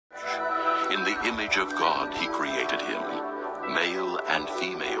In the image of God he created him. Male and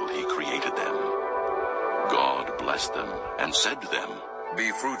female he created them. God blessed them and said to them,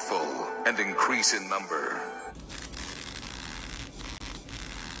 Be fruitful and increase in number.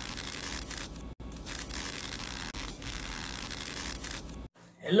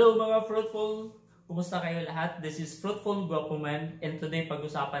 Hello mga fruitful! Kumusta kayo lahat? This is Fruitful Guapuman and today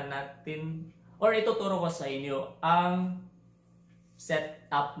pag-usapan natin or ituturo ko sa inyo ang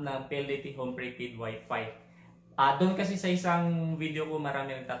setup ng PLDT Home Prepaid Wifi. Doon kasi sa isang video ko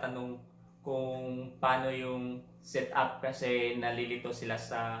marami nagtatanong kung paano yung setup kasi nalilito sila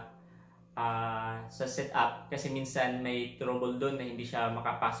sa setup kasi minsan may trouble doon na hindi siya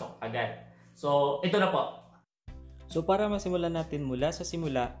makapasok agad. So ito na po. So para masimulan natin mula sa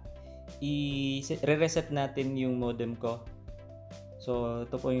simula, i-reset natin yung modem ko. So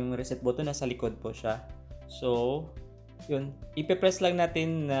ito po yung reset button, nasa likod po siya. So yun, ipe-press lang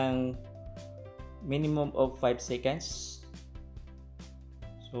natin ng minimum of 5 seconds.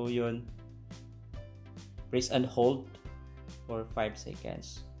 So yun, press and hold for 5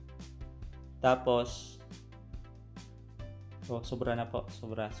 seconds. Tapos sobra na po,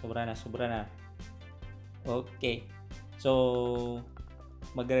 sobra na. Okay. So,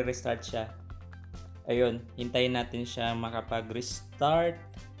 magre-restart siya. Ayun, hintayin natin siya makapag-restart.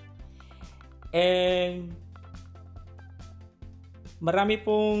 And marami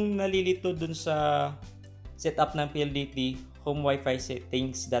pong nalilito dun sa setup ng PLDT Home Wifi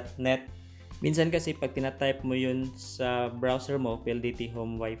Settings.net. Minsan kasi pag tinatype mo yun sa browser mo, PLDT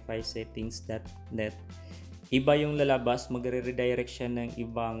Home Wifi Settings.net, iba yung lalabas, magre-redirect siya ng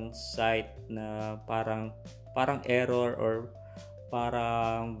ibang site na parang error or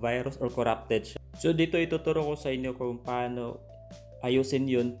parang virus or corrupted siya. So dito ituturo ko sa inyo kung paano ayusin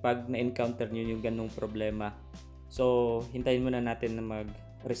yun pag na-encounter nyo yung ganong problema. So hintayin muna natin na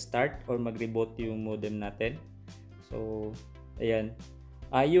mag-restart or mag-reboot yung modem natin. So ayan.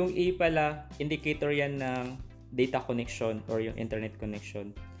 Yung E pala, indicator yan ng data connection or yung internet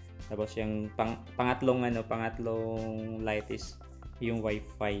connection. Tapos yung pangatlong light is yung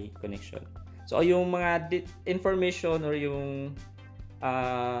Wi-Fi connection. So yung mga information or yung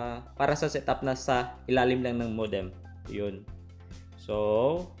para sa setup na sa ilalim lang ng modem. Yun.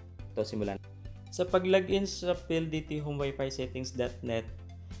 So ito simulan. Sa pag-login sa PLDT Home Wifi Settings.net,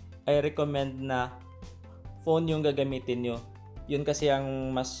 I recommend na phone yung gagamitin nyo. Yun kasi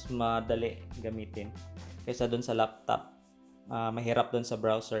ang mas madali gamitin kaysa doon sa laptop. Mahirap doon sa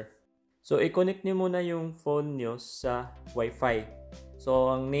browser. So i-connect nyo muna yung phone nyo sa Wi-Fi.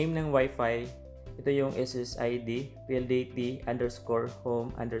 So ang name ng Wi-Fi, ito yung SSID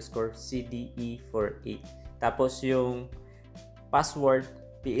PLDT_home_CDE48. Tapos yung password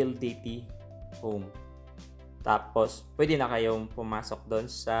PLDT home. Tapos pwede na kayong pumasok doon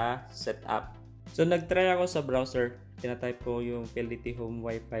sa setup. So nagtry ako sa browser, tinatype ko yung PLDT Home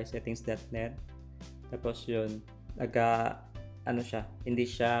Wifi Settings.net. Tapos yun, hindi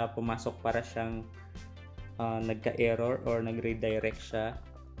siya pumasok, para siyang nagka-error or nag-redirect siya.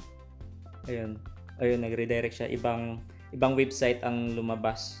 Ayun, nag-redirect siya, ibang website ang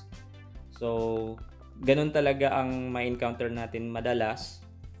lumabas. So ganun talaga ang ma-encounter natin madalas.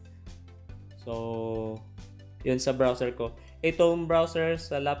 So yun sa browser ko. Itong browser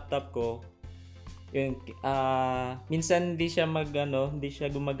sa laptop ko, yun, minsan hindi siya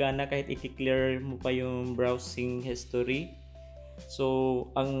gumagana kahit i-clear mo pa yung browsing history. So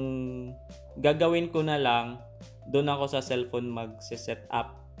ang gagawin ko na lang, doon ako sa cellphone mag-set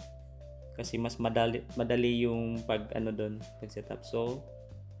up kasi mas madali yung pag-setup. So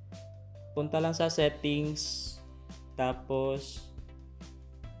punta lang sa settings, tapos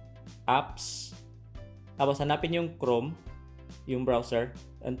apps, tapos hanapin yung Chrome, yung browser,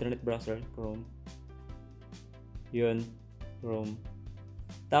 internet browser, Chrome. Yun, Chrome.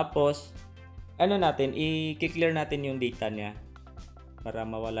 Tapos i-clear natin yung data niya para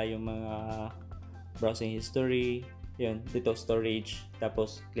mawala yung mga browsing history. Yun, dito storage,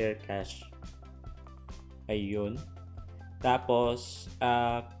 tapos clear cache. Ayun. Tapos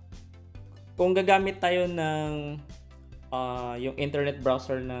kung gagamit tayo ng yung internet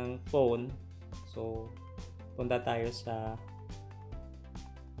browser ng phone, so punta tayo sa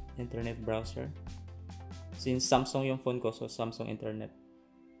internet browser. Since Samsung yung phone ko, so Samsung internet.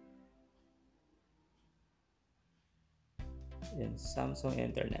 Yan, Samsung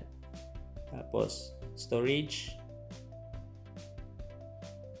internet. Tapos storage,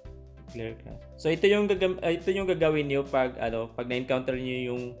 clear cache. So ito yung gagawin niyo pag na-encounter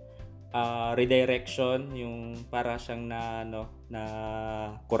niyo yung redirection, yung para siyang na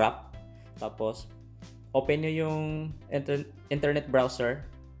corrupt. Tapos open niyo yung internet browser.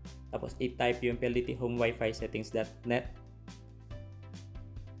 tapos i-type yung PLDT Home Wifi settings.net.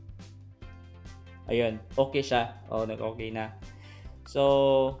 Ayun, okay siya. Nag-okay na.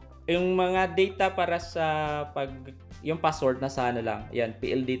 So, yung mga data para sa yung password na sa ano lang. Ayan,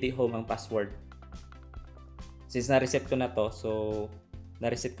 PLDT Home ang password. Since na-reset ko na to, so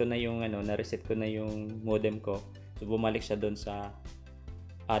na-reset ko na yung modem ko. So bumalik siya doon sa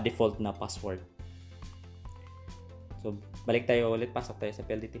default na password. So balik tayo ulit, pasok tayo sa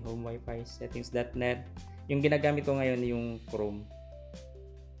PLDT Home Wifi settings.net. Yung ginagamit ko ngayon yung Chrome.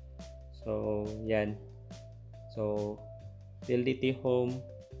 So yan. So PLDT Home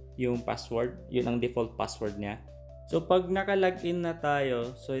yung password, yun ang default password niya. So pag naka-login na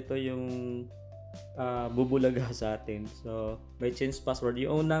tayo, so ito yung bubulaga sa atin. So may change password.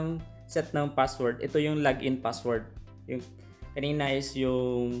 Yung unang set ng password, ito yung login password. Yung kanina is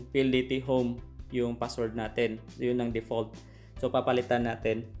yung PLDT Home yung password natin. So yun ang default. So papalitan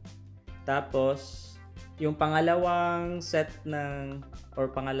natin. Tapos yung pangalawang set ng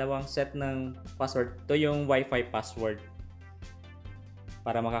password, ito yung Wi-Fi password.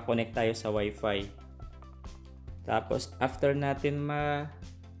 Para makakonect tayo sa Wi-Fi. Tapos after natin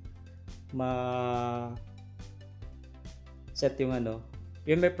set yung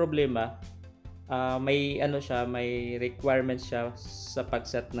yun may problema. May requirements siya sa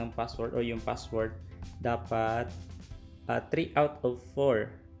pag-set ng password o yung password dapat 3 out of 4.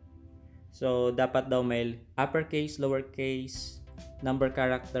 So dapat daw may uppercase, lowercase, number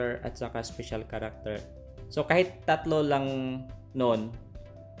character at saka special character. So kahit tatlo lang noon,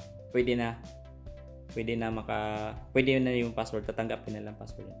 pwede na yung password, tatanggapin na lang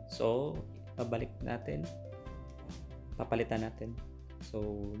password. So papalitan natin.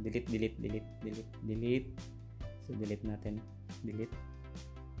 So delete. So delete natin.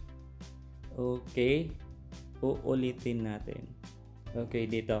 Okay. Uulitin natin. Okay,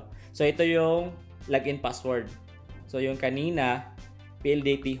 dito. So ito yung login password. So yung kanina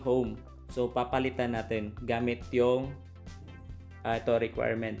PLDT Home. So papalitan natin gamit yung ito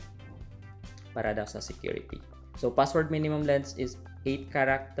requirement para daw sa security. So password minimum length is 8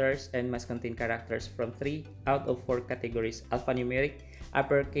 characters and must contain characters from 3 out of 4 categories: alphanumeric,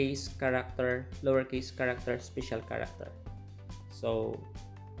 uppercase character, lowercase character, special character. So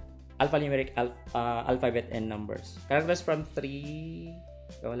alphanumeric, alphabet and numbers. Characters from 3,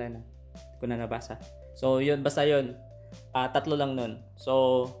 wala na. Hindi ko na nabasa. So yun, basta yun. Tatlo lang nun.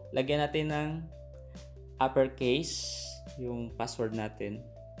 So lagyan natin ng uppercase yung password natin.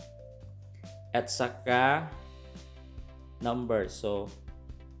 At saka numbers. So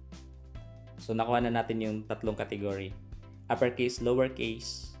nakuha na natin yung tatlong category. Uppercase,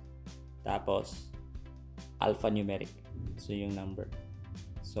 lowercase, tapos alphanumeric. So yung number.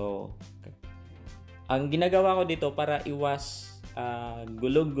 So ang ginagawa ko dito para iwas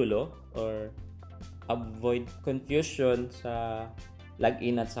gulo-gulo or avoid confusion sa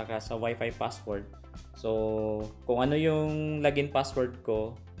login at saka sa Wi-Fi password. So kung ano yung login password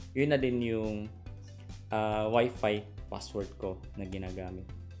ko, yun na din yung Wi-Fi password ko na ginagamit.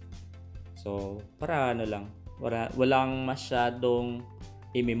 So para walang masyadong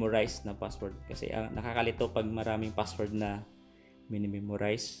i-memorize na password kasi nakakalito pag maraming password na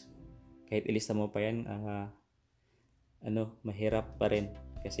mini-memorize. Kahit ilista mo pa yan, mahirap pa rin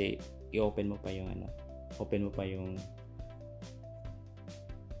kasi i-open mo pa yung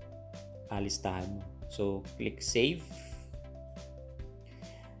listahan mo. So click save.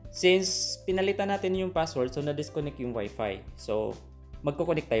 Since pinalitan natin yung password, so na-disconnect yung Wi-Fi. So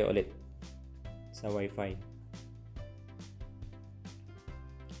magko-connect tayo ulit sa Wi-Fi.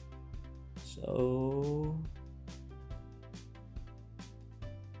 So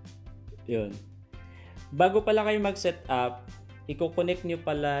yun. Bago pala kayo mag-set up, i-connect nyo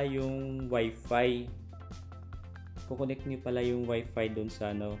pala yung Wi-Fi. I-connect nyo pala yung Wi-Fi dun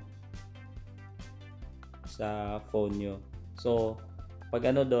sa sa phone nyo. So pag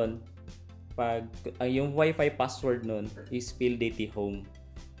yung Wi-Fi password nun is PLDT Home.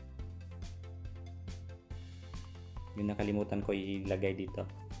 Yung nakalimutan ko ilagay dito.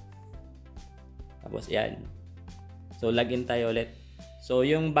 Tapos yan. So login tayo ulit. So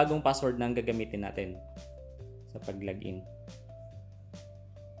yung bagong password na ang gagamitin natin sa pag-login.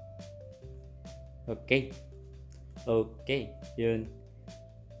 Okay. Yun.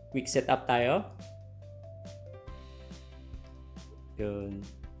 Quick setup tayo. Yun.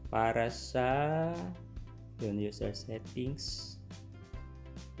 Para sa user settings.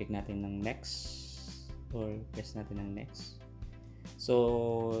 Click natin ng next or press natin ng next.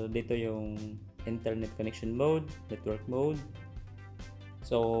 So dito yung internet connection mode, network mode.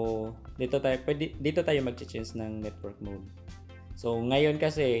 So dito tayo mag-change ng network mode. So ngayon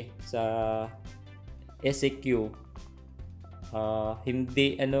kasi sa SEQ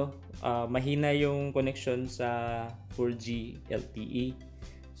hindi mahina yung connection sa 4G LTE.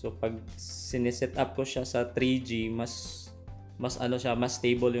 So pag sineset up ko siya sa 3G, mas mas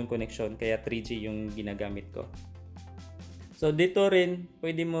stable yung connection, kaya 3G yung ginagamit ko. So dito rin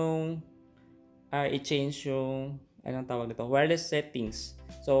pwede mong i-change yung anong tawag nito, wireless settings.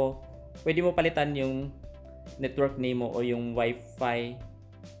 So pwede mo palitan yung network name mo o yung Wi-Fi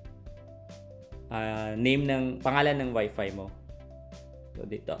name ng pangalan ng Wi-Fi mo. So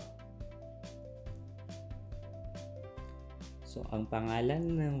dito. So ang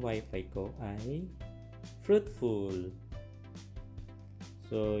pangalan ng Wi-Fi ko ay Fruitful.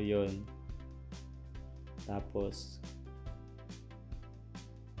 So yun. Tapos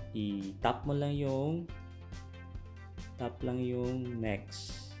i-tap mo lang yung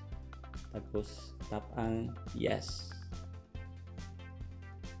next. Tapos tap ang yes.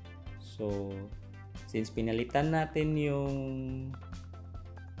 So since pinalitan natin yung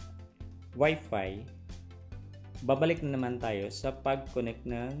Wi-Fi, babalik na naman tayo sa pag-connect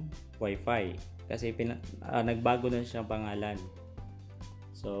ng Wi-Fi kasi nagbago na siyang pangalan.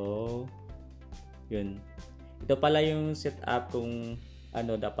 So yun, ito pala yung setup kung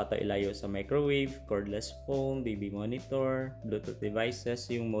dapat ilayo sa microwave, cordless phone, baby monitor, Bluetooth devices,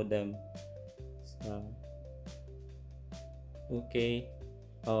 yung modem. So, okay.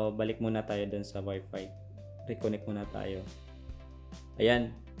 Balik muna tayo dun sa Wi-Fi. Reconnect muna tayo.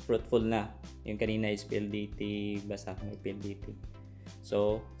 Ayan, Fruitful na. Yung kanina is PLDT, basta may PLDT.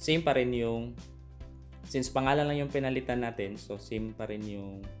 So, same pa rin yung, since pangalan lang yung pinalitan natin, so same pa rin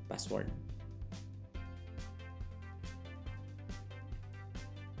yung password.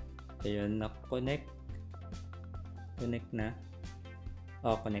 Ayun, na-connect. Connect na.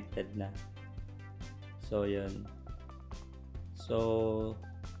 Connected na. So, yun. So,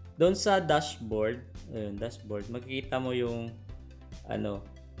 doon sa dashboard, makikita mo yung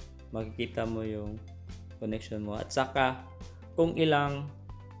makikita mo yung connection mo at saka kung ilang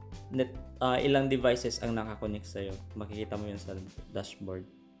devices ang naka-connect sa iyo, makikita mo yun sa dashboard.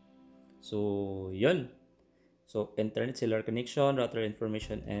 So, yun. So, internet, cellular connection, router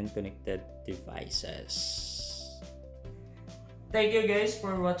information, and connected devices. Thank you guys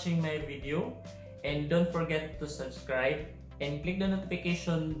for watching my video. And don't forget to subscribe and click the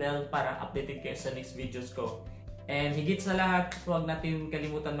notification bell para updated kayo sa next videos ko. And higit sa lahat, huwag natin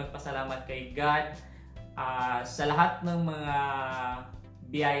kalimutan magpasalamat kay God sa lahat ng mga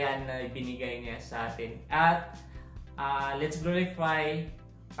biyaya na binigay niya sa atin. At let's glorify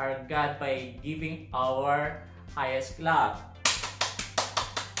our God by giving our highest clap.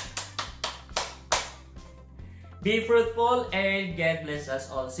 Be fruitful and God bless us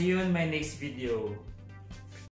all. See you in my next video.